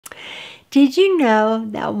Did you know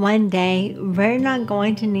that one day we're not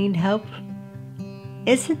going to need hope?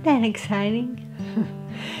 Isn't that exciting?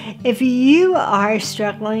 If you are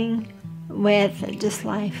struggling with just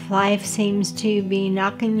life seems to be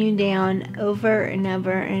knocking you down over and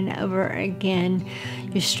over and over again.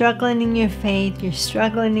 You're struggling in your faith, you're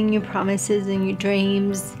struggling in your promises and your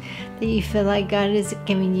dreams that you feel like God is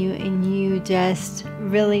giving you, and you just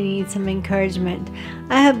really need some encouragement.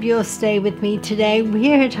 I hope you'll stay with me today.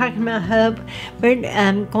 We are talking about hope. We're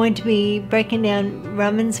going to be breaking down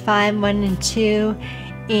Romans 5, 1 and 2.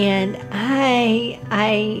 And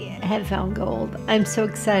I have found gold. I'm so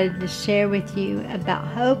excited to share with you about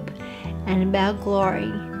hope and about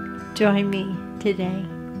glory. Join me today.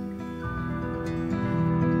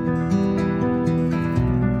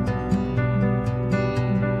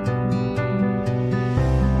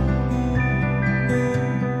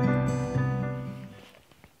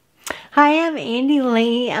 Hi, I'm Andy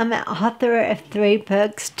Lee. I'm an author of 3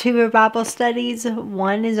 books. 2 are Bible studies.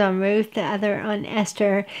 1 is on Ruth, the other on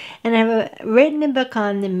Esther. And I've written a book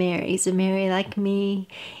on the Marys, a Mary like me.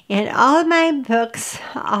 And all of my books,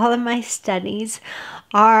 all of my studies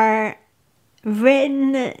are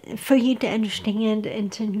written for you to understand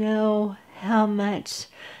and to know how much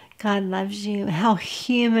God loves you, how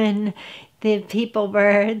human the people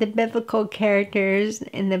were, the biblical characters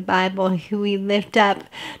in the Bible who we lift up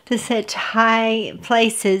to such high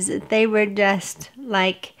places. They were just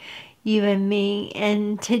like you and me.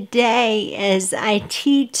 And today, as I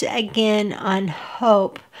teach again on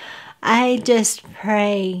hope, I just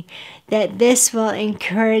pray that this will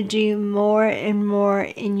encourage you more and more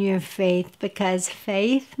in your faith, because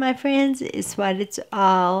faith, my friends, is what it's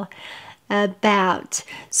all about.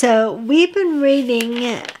 So we've been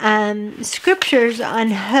reading scriptures on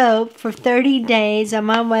hope for 30 days on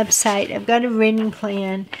my website. I've got a reading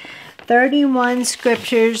plan, 31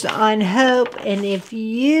 scriptures on hope. And if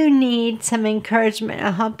you need some encouragement,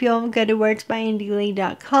 I hope you'll go to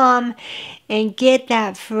wordsbyandylee.com and get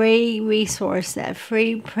that free resource, that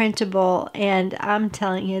free printable. And I'm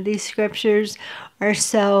telling you, these scriptures are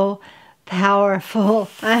so powerful.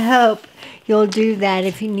 I hope you'll do that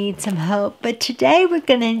if you need some hope. But today we're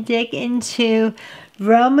going to dig into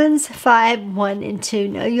Romans 5, 1 and 2.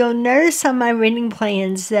 Now you'll notice on my reading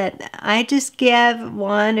plans that I just give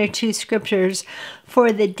 1 or 2 scriptures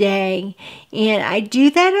for the day. And I do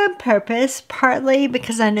that on purpose, partly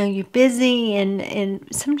because I know you're busy and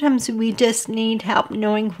sometimes we just need help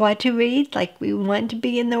knowing what to read. Like, we want to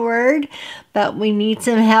be in the Word, but we need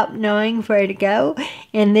some help knowing where to go.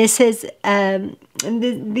 And this is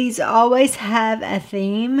these always have a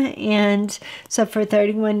theme, and so for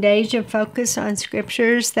 31 days you're focused on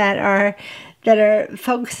scriptures that are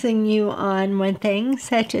focusing you on one thing,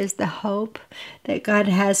 such as the hope that God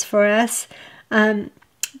has for us.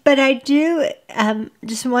 But I do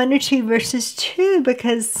just 1 or 2 verses too,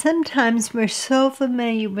 because sometimes we're so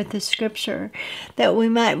familiar with the scripture that we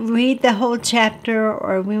might read the whole chapter,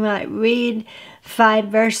 or we might read 5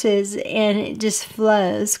 verses and it just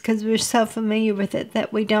flows because we're so familiar with it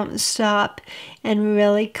that we don't stop and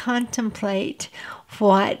really contemplate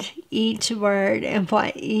what each word and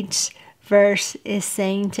what each verse is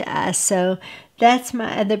saying to us. So that's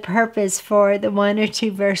my other purpose for the 1 or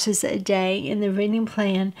 2 verses a day in the reading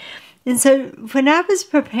plan. And so when I was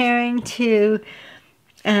preparing to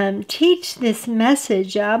teach this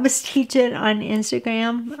message, I was teaching on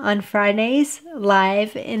Instagram on Fridays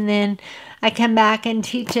live, and then I come back and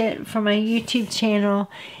teach it for my YouTube channel.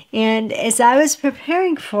 And as I was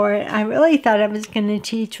preparing for it, I really thought I was going to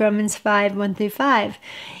teach Romans 5, 1 through 5.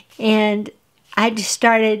 And I just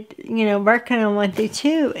started, working on 1 through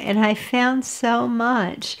 2, and I found so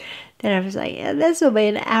much that I was like, yeah, this will be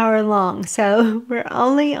an hour long. So we're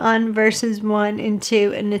only on verses 1 and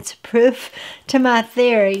 2, and it's proof to my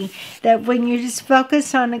theory that when you just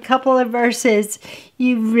focus on a couple of verses,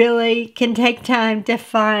 you really can take time to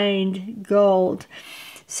find gold.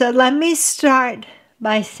 So let me start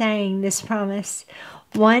by saying this promise.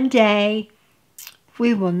 One day,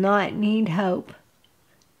 we will not need hope.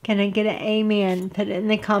 Can I get an amen? Put it in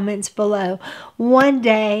the comments below. One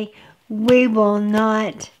day, we will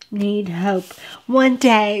not need hope. One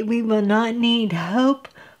day, we will not need hope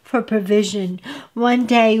for provision. One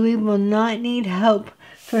day, we will not need hope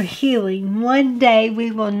for healing. One day, we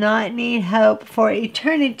will not need hope for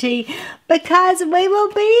eternity, because we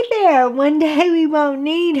will be there. One day, we won't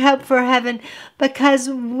need hope for heaven, because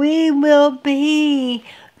we will be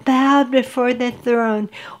bowed before the throne.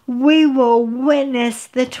 We will witness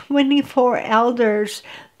the 24 elders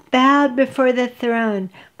bowed before the throne,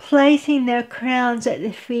 placing their crowns at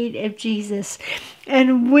the feet of Jesus.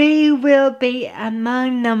 And we will be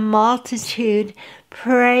among the multitude,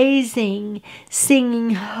 praising,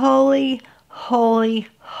 singing, holy, holy,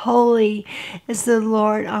 holy is the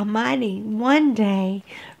Lord Almighty. One day,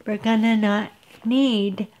 we're going to not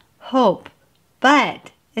need hope.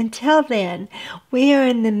 But until then, we are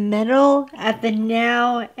in the middle of the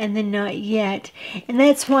now and the not yet. And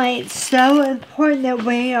that's why it's so important that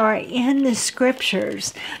we are in the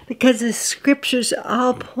scriptures, because the scriptures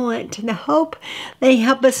all point to the hope. They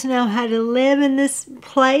help us know how to live in this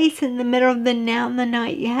place in the middle of the now and the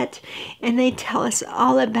not yet. And they tell us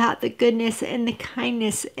all about the goodness and the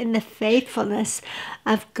kindness and the faithfulness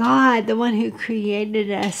of God, the one who created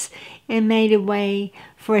us and made a way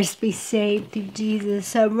for us to be saved through Jesus.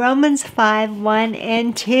 So Romans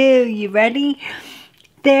 5:1-2. You ready?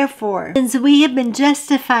 Therefore, since we have been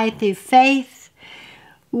justified through faith,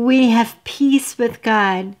 we have peace with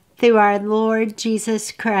God through our Lord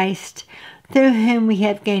Jesus Christ, through whom we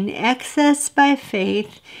have gained access by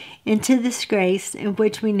faith into this grace in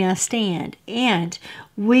which we now stand. And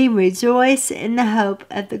we rejoice in the hope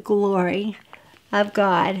of the glory of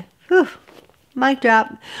God. Whew. Mic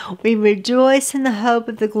drop. We rejoice in the hope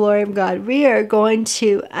of the glory of God. We are going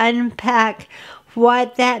to unpack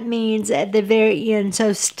what that means at the very end.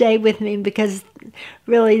 So stay with me, because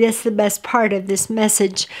really that's the best part of this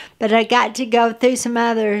message. But I got to go through some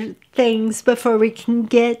other things before we can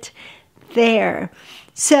get there.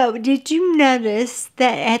 So did you notice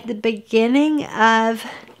that at the beginning of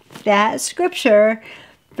that scripture,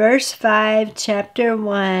 verse 5, chapter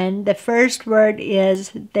 1, the first word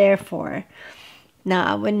is therefore?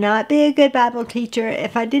 Now, I would not be a good Bible teacher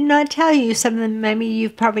if I did not tell you something maybe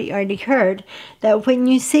you've probably already heard, that when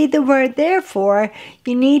you see the word therefore,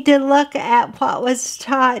 you need to look at what was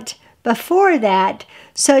taught before that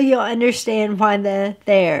so you'll understand why the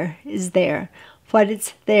there is there, what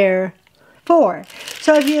it's there for.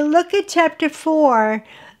 So if you look at chapter 4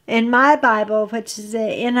 in my Bible, which is the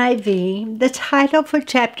NIV, the title for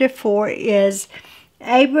chapter 4 is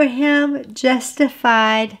Abraham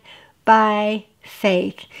Justified by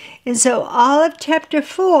Faith. And so all of chapter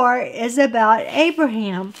 4 is about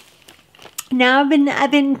Abraham. Now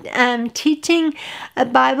I've been teaching a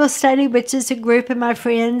Bible study, which is a group of my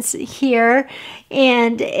friends here,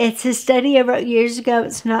 and it's a study I wrote years ago.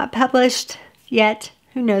 It's not published yet.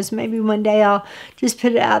 Who knows? Maybe one day I'll just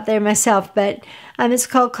put it out there myself. But it's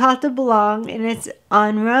called Called to Belong, and it's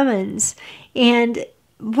on Romans. And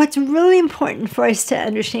what's really important for us to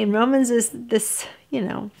understand, Romans is this,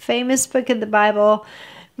 famous book of the Bible,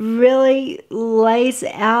 really lays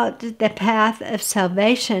out the path of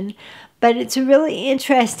salvation. But it's really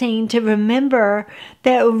interesting to remember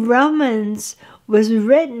that Romans was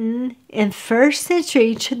written in first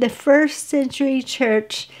century to the first century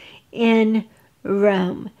church in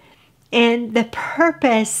Rome. And the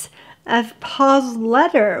purpose of Paul's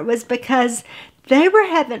letter was because they were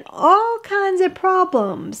having all kinds of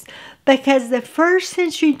problems, because the first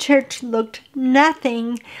century church looked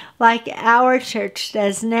nothing like our church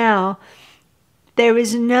does now. There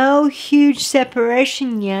was no huge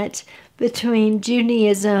separation yet between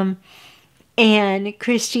Judaism and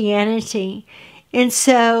Christianity. And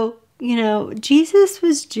so, Jesus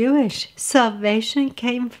was Jewish. Salvation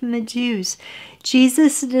came from the Jews.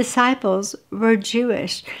 Jesus' disciples were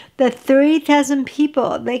Jewish. The 3,000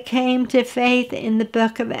 people that came to faith in the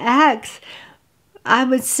book of Acts, I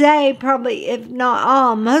would say probably, if not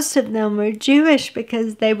all, most of them were Jewish,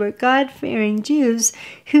 because they were God-fearing Jews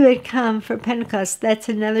who had come for Pentecost. That's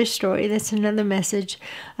another story. That's another message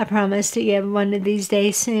I promise to give one of these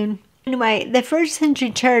days soon. Anyway, the first century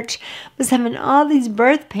church was having all these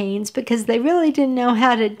birth pains because they really didn't know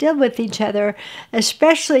how to deal with each other.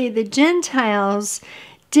 Especially the Gentiles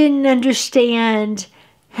didn't understand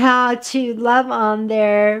how to love on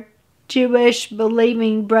their Jewish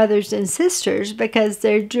believing brothers and sisters, because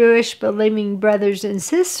their Jewish believing brothers and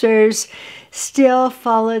sisters still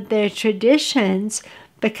followed their traditions,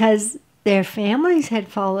 because their families had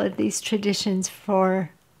followed these traditions forever.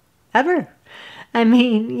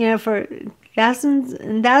 For thousands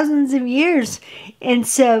and thousands of years. And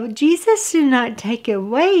so Jesus did not take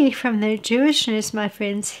away from their Jewishness, my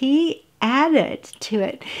friends. He added to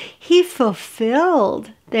it. He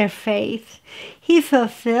fulfilled their faith. He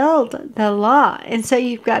fulfilled the law. And so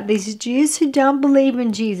you've got these Jews who don't believe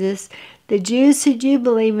in Jesus, the Jews who do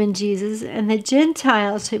believe in Jesus, and the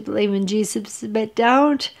Gentiles who believe in Jesus but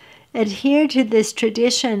don't adhere to this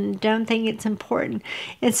tradition, don't think it's important.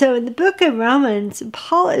 And so in the book of Romans,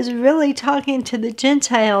 Paul is really talking to the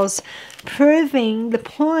Gentiles, proving the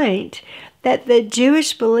point that the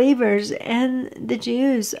Jewish believers and the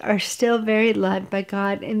Jews are still very loved by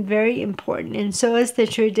God and very important, and so is the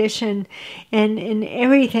tradition and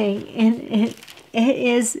everything. And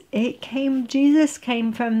Jesus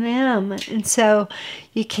came from them, and so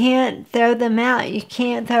you can't throw them out. You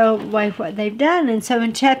can't throw away what they've done. And so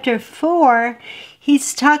in chapter 4,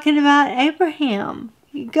 he's talking about Abraham.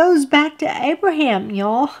 It goes back to Abraham,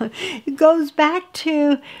 y'all. It goes back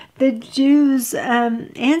to the Jews'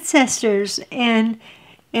 ancestors and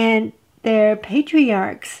their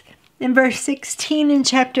patriarchs. In verse 16 in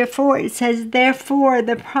chapter 4, it says, "Therefore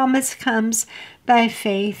the promise comes by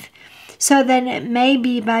faith, so that it may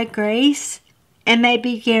be by grace and may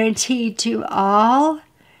be guaranteed to all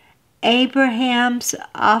Abraham's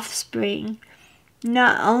offspring,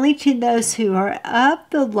 not only to those who are of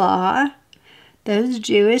the law, those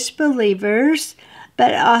Jewish believers,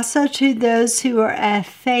 but also to those who are of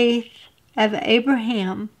faith of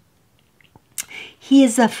Abraham. He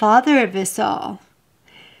is the father of us all.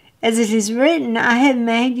 As it is written, I have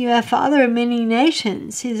made you a father of many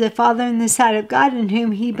nations." He's a father in the sight of God, in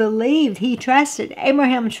whom he believed. He trusted.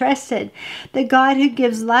 Abraham trusted the God who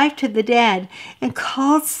gives life to the dead and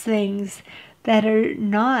calls things that are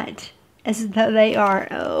not as though they are.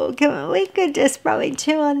 Oh, come on. We could just probably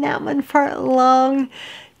chew on that one for a long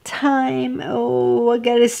time. Oh, I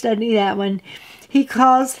got to study that one. He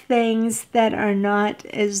calls things that are not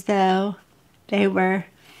as though they were.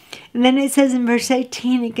 And then it says in verse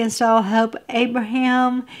 18, "Against all hope,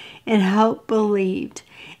 Abraham in hope believed,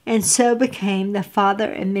 and so became the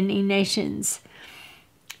father of many nations,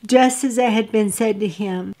 just as it had been said to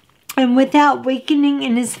him. And without weakening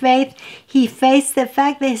in his faith, he faced the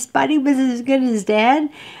fact that his body was as good as dead,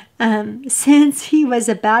 since he was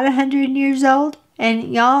about 100 years old."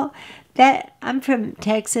 And y'all, that I'm from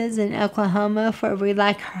Texas and Oklahoma, where we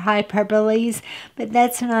like hyperboles, but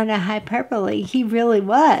that's not a hyperbole. He really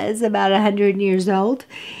was about 100 years old,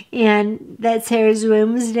 and that Sarah's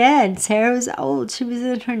womb was dead. Sarah was old. She was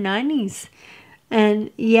in her 90s.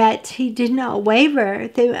 And yet he did not waver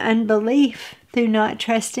through unbelief, through not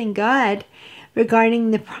trusting God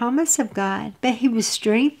regarding the promise of God, but he was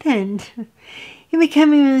strengthened. He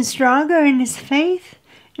became even stronger in his faith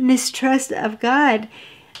and his trust of God,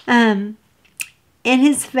 in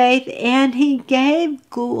his faith, and he gave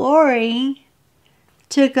glory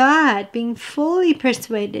to God, being fully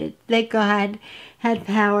persuaded that God had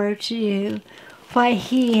power to do what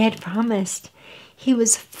he had promised. He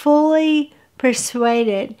was fully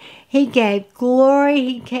persuaded. He gave glory.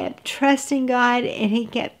 He kept trusting God, and he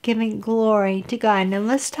kept giving glory to God. Now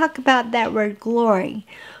let's talk about that word glory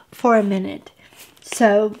for a minute.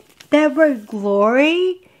 So that word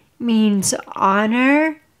glory means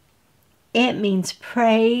honor, it means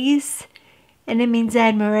praise, and it means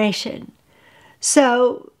admiration.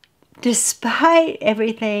 So despite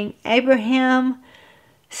everything, Abraham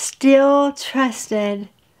still trusted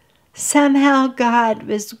somehow God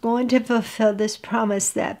was going to fulfill this promise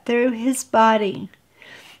that through his body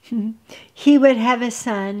he would have a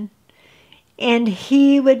son, and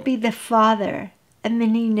he would be the father of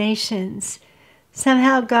many nations.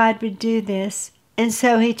 Somehow God would do this. And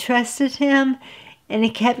so he trusted him, and he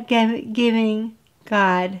kept giving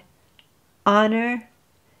God honor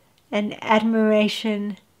and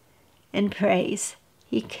admiration and praise.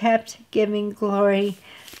 He kept giving glory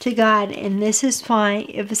to God, and this is why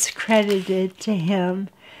it was credited to him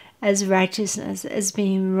as righteousness, as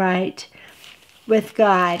being right with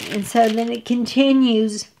God. And so then it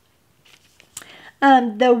continues.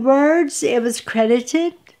 The words it was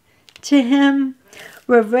credited to him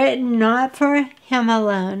were written not for him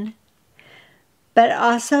alone, but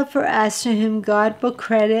also for us, to whom God will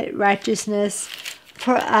credit righteousness,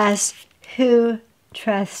 for us who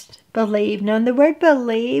trust, believe. Now, the word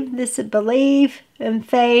believe, this believe and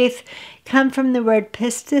faith, come from the word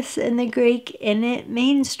pistis in the Greek, and it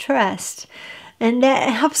means trust. And that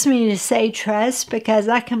helps me to say trust, because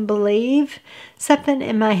I can believe something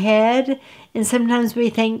in my head, and sometimes we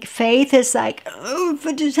think faith is like, oh, if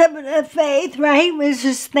I just have enough faith, right? We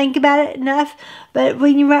just think about it enough. But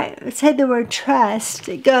when you say the word trust,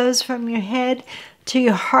 it goes from your head to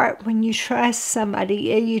your heart. When you trust somebody,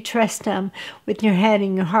 you trust them with your head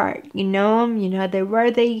and your heart. You know them, you know they're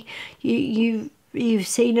worthy, you've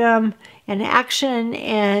seen them in action,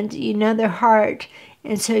 and you know their heart,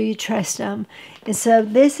 and so you trust them. And so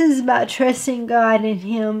this is about trusting God in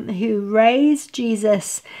him who raised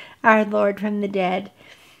Jesus, our Lord, from the dead.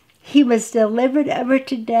 He was delivered over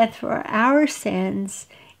to death for our sins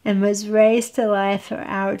and was raised to life for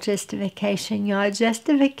our justification. Y'all,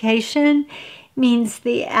 justification means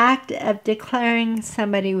the act of declaring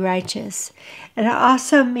somebody righteous. It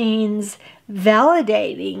also means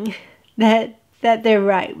validating that they're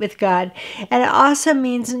right with God. And it also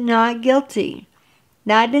means not guilty.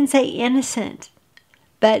 Now, I didn't say innocent,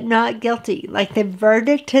 but not guilty. Like the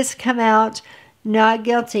verdict has come out, not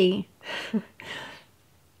guilty,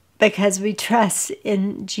 because we trust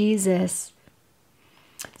in Jesus.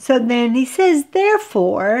 So then he says,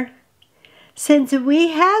 therefore, since we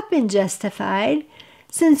have been justified,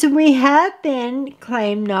 since we have been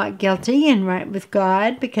claimed not guilty and right with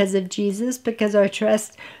God because of Jesus, because our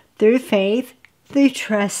trust through faith, through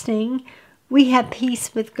trusting, we have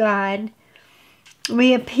peace with God.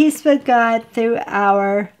 We have peace with God through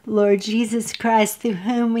our Lord Jesus Christ, through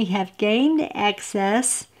whom we have gained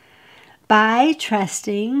access by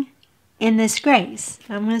trusting in this grace.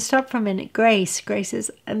 I'm going to stop for a minute. Grace. Grace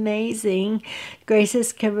is amazing. Grace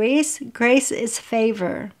is charis. Grace is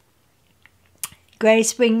favor.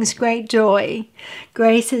 Grace brings great joy.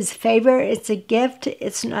 Grace is favor. It's a gift.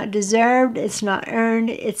 It's not deserved. It's not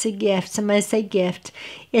earned. It's a gift. Somebody say gift.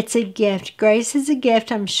 It's a gift. Grace is a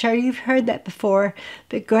gift. I'm sure you've heard that before.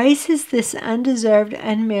 But grace is this undeserved,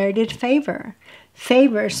 unmerited favor.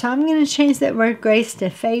 Favor. So I'm going to change that word grace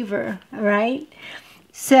to favor. All right?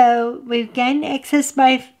 So we've gained access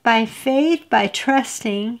by faith, by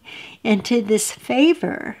trusting into this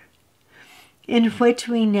favor in which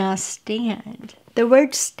we now stand. The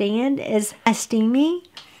word stand is hystemi,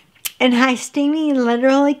 and hystemi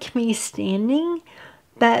literally can be standing,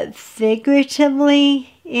 but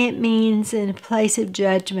figuratively it means in a place of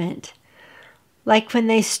judgment. Like when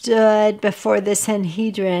they stood before the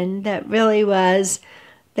Sanhedrin, that really was,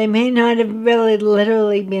 they may not have really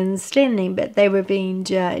literally been standing, but they were being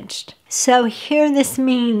judged. So here this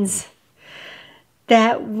means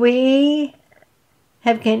that we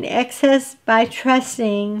have gained access by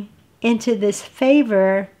trusting into this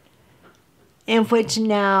favor in which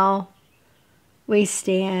now we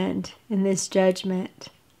stand in this judgment.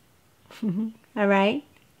 All right?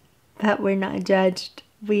 But we're not judged.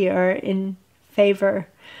 We are in favor.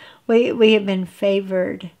 We have been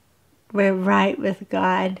favored. We're right with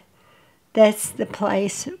God. That's the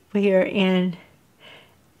place we are in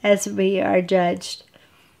as we are judged.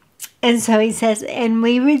 And so he says, and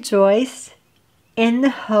we rejoice in the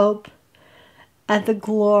hope of the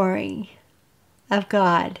glory of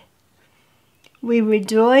God. We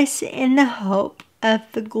rejoice in the hope of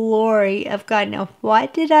the glory of God. Now,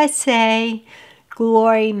 what did I say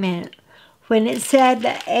glory meant? When it said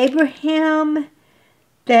that Abraham,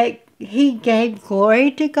 that he gave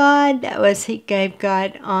glory to God, that was he gave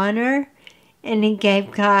God honor, and he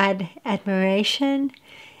gave God admiration,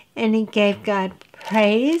 and he gave God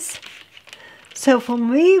praise. So when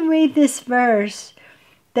we read this verse,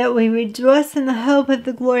 that we rejoice in the hope of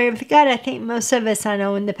the glory of God, I think most of us, I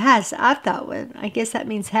know in the past, I've thought, well, I guess that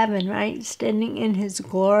means heaven, right? Standing in his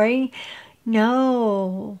glory.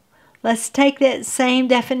 No. Let's take that same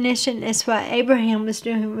definition as what Abraham was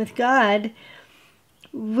doing with God.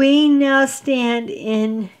 We now stand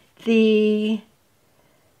in the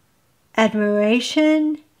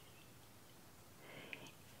admiration,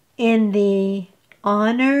 in the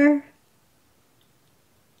honor,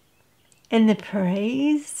 in the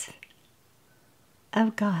praise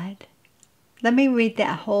of God. Let me read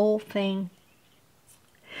that whole thing.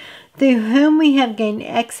 Through whom we have gained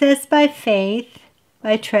access by faith,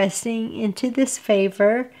 by trusting into this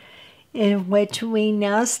favor in which we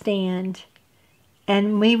now stand,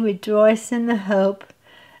 and we rejoice in the hope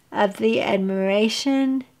of the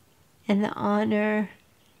admiration and the honor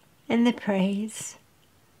and the praise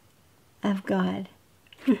of God.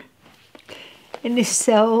 It is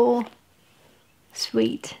so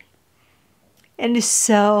sweet and is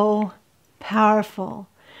so powerful.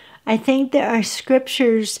 I think there are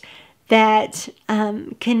scriptures that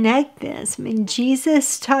connect this. I mean,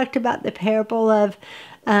 Jesus talked about the parable of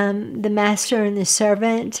the master and the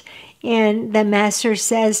servant, and the master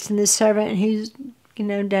says to the servant who's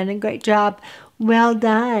done a great job, "Well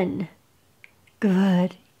done,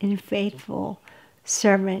 good and faithful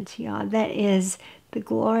servant." Y'all, that is the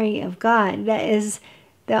glory of God. That is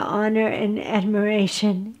the honor and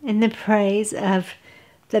admiration and the praise of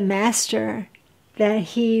the master that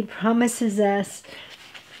he promises us.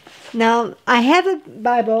 Now, I have a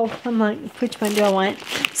Bible. I'm like, which one do I want?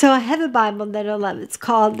 So I have a Bible that I love. It's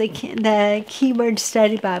called the Keyword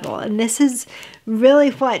Study Bible. And this is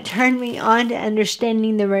really what turned me on to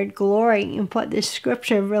understanding the word glory and what this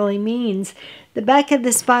scripture really means. The back of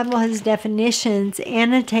this Bible has definitions,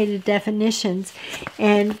 annotated definitions.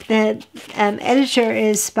 And the editor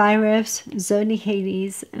is Spiros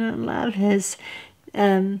Zodhiates. And I love his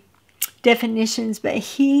definitions, but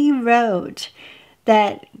he wrote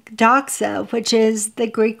that doxa, which is the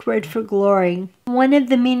Greek word for glory, one of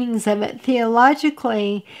the meanings of it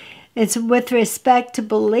theologically is with respect to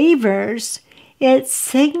believers, it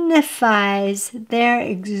signifies their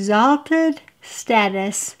exalted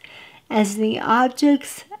status as the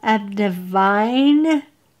objects of divine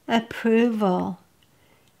approval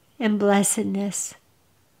and blessedness.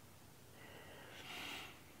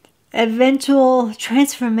 Eventual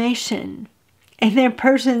transformation in their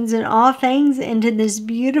persons and all things into this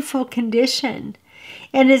beautiful condition.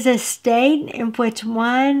 It is a state in which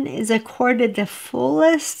one is accorded the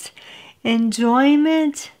fullest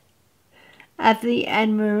enjoyment of the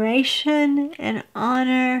admiration and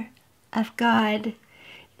honor of God,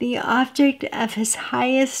 the object of his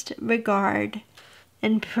highest regard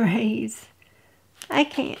and praise. I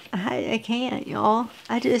can't, y'all.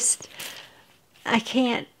 I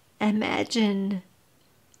can't imagine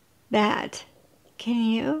that. Can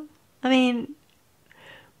you? I mean,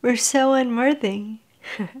 we're so unworthy.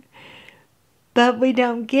 But we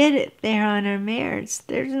don't get it there on our merits.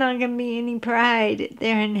 There's not going to be any pride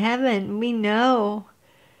there in heaven. We know.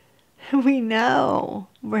 We know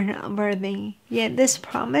we're not worthy. Yet this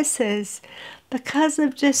promises, because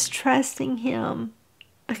of just trusting him,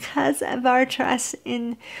 because of our trust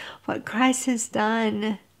in what Christ has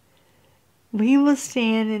done, we will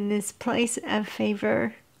stand in this place of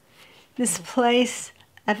favor, this place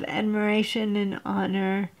of admiration and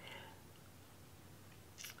honor,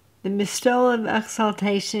 the bestowal of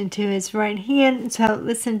exaltation to his right hand. So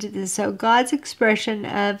listen to this. So God's expression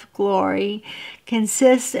of glory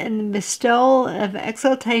consists in the bestowal of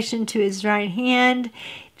exaltation to his right hand,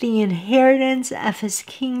 the inheritance of his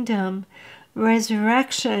kingdom,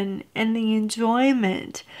 resurrection, and the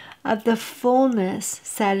enjoyment of the fullness,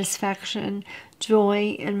 satisfaction,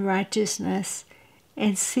 joy, and righteousness,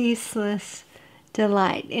 and ceaseless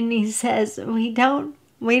delight. And he says, we don't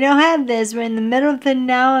have this. We're in the middle of the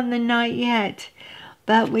now and the not yet.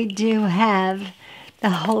 But we do have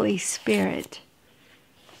the Holy Spirit.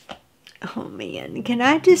 Oh man, can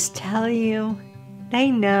I just tell you,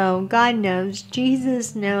 they know, God knows,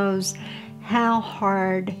 Jesus knows how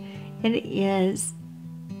hard it is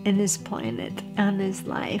in this planet, on this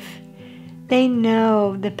life. They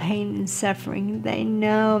know the pain and suffering. They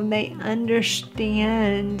know, they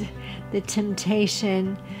understand the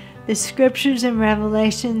temptation. The scriptures in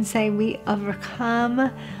Revelation say we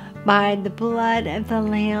overcome by the blood of the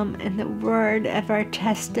Lamb and the word of our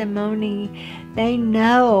testimony. They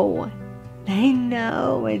know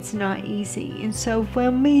it's not easy. And so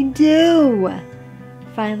when we do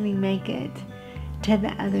finally make it to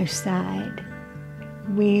the other side,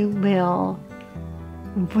 we will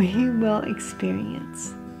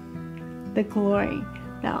experience the glory,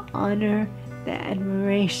 the honor, the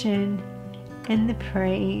admiration, and the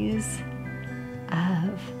praise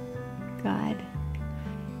of God.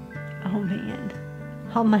 Oh man,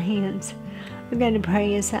 hold my hands. I'm going to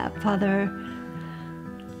pray us up. Father,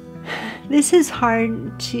 this is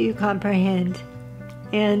hard to comprehend,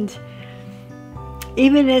 and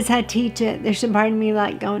even as I teach it, there's a part of me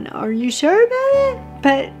like going, are you sure about it?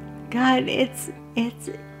 But God, it's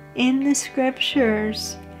in the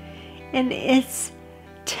scriptures, and it's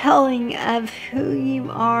telling of who you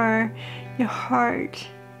are, your heart,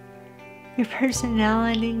 your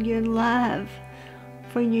personality, your love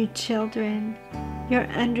for your children, your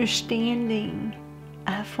understanding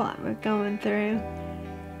of what we're going through.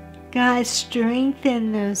 God,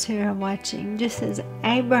 strengthen those who are watching, just as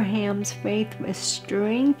Abraham's faith was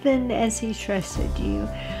strengthened as he trusted you.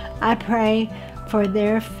 I pray for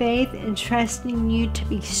their faith and trusting you to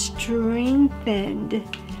be strengthened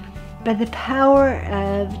by the power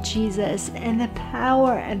of Jesus and the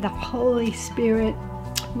power of the Holy Spirit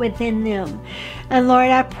within them. And Lord,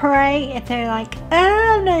 I pray if they're like,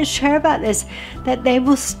 oh, I'm not sure about this, that they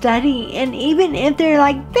will study. And even if they're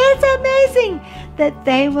like, that's amazing, that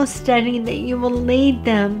they will study, that you will lead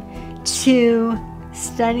them to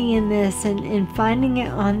studying this and finding it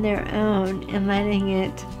on their own and letting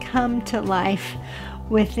it come to life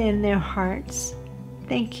within their hearts.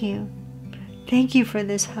 Thank you. Thank you for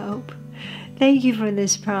this hope. Thank you for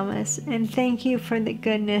this promise. And thank you for the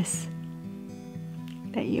goodness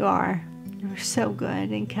that you are. You're so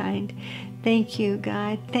good and kind. Thank you,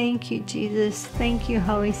 God. Thank you, Jesus. Thank you,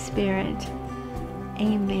 Holy Spirit.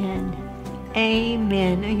 Amen.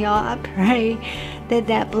 Amen. Y'all, I pray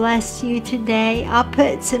that blessed you today. I'll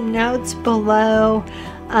put some notes below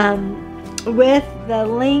with the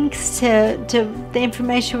links to the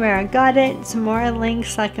information where I got it, some more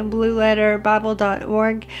links like in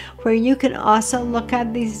blueletterbible.org, where you can also look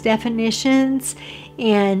up these definitions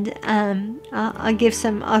And I'll give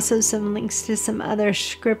also some links to some other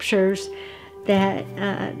scriptures that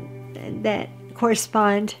that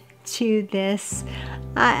correspond to this.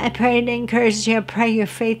 I pray it encourages you. I pray your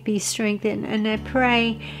faith be strengthened, and I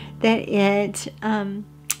pray that it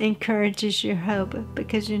encourages your hope,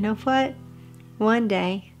 because you know what? One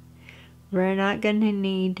day we're not going to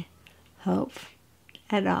need hope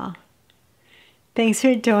at all. Thanks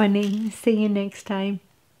for joining. See you next time.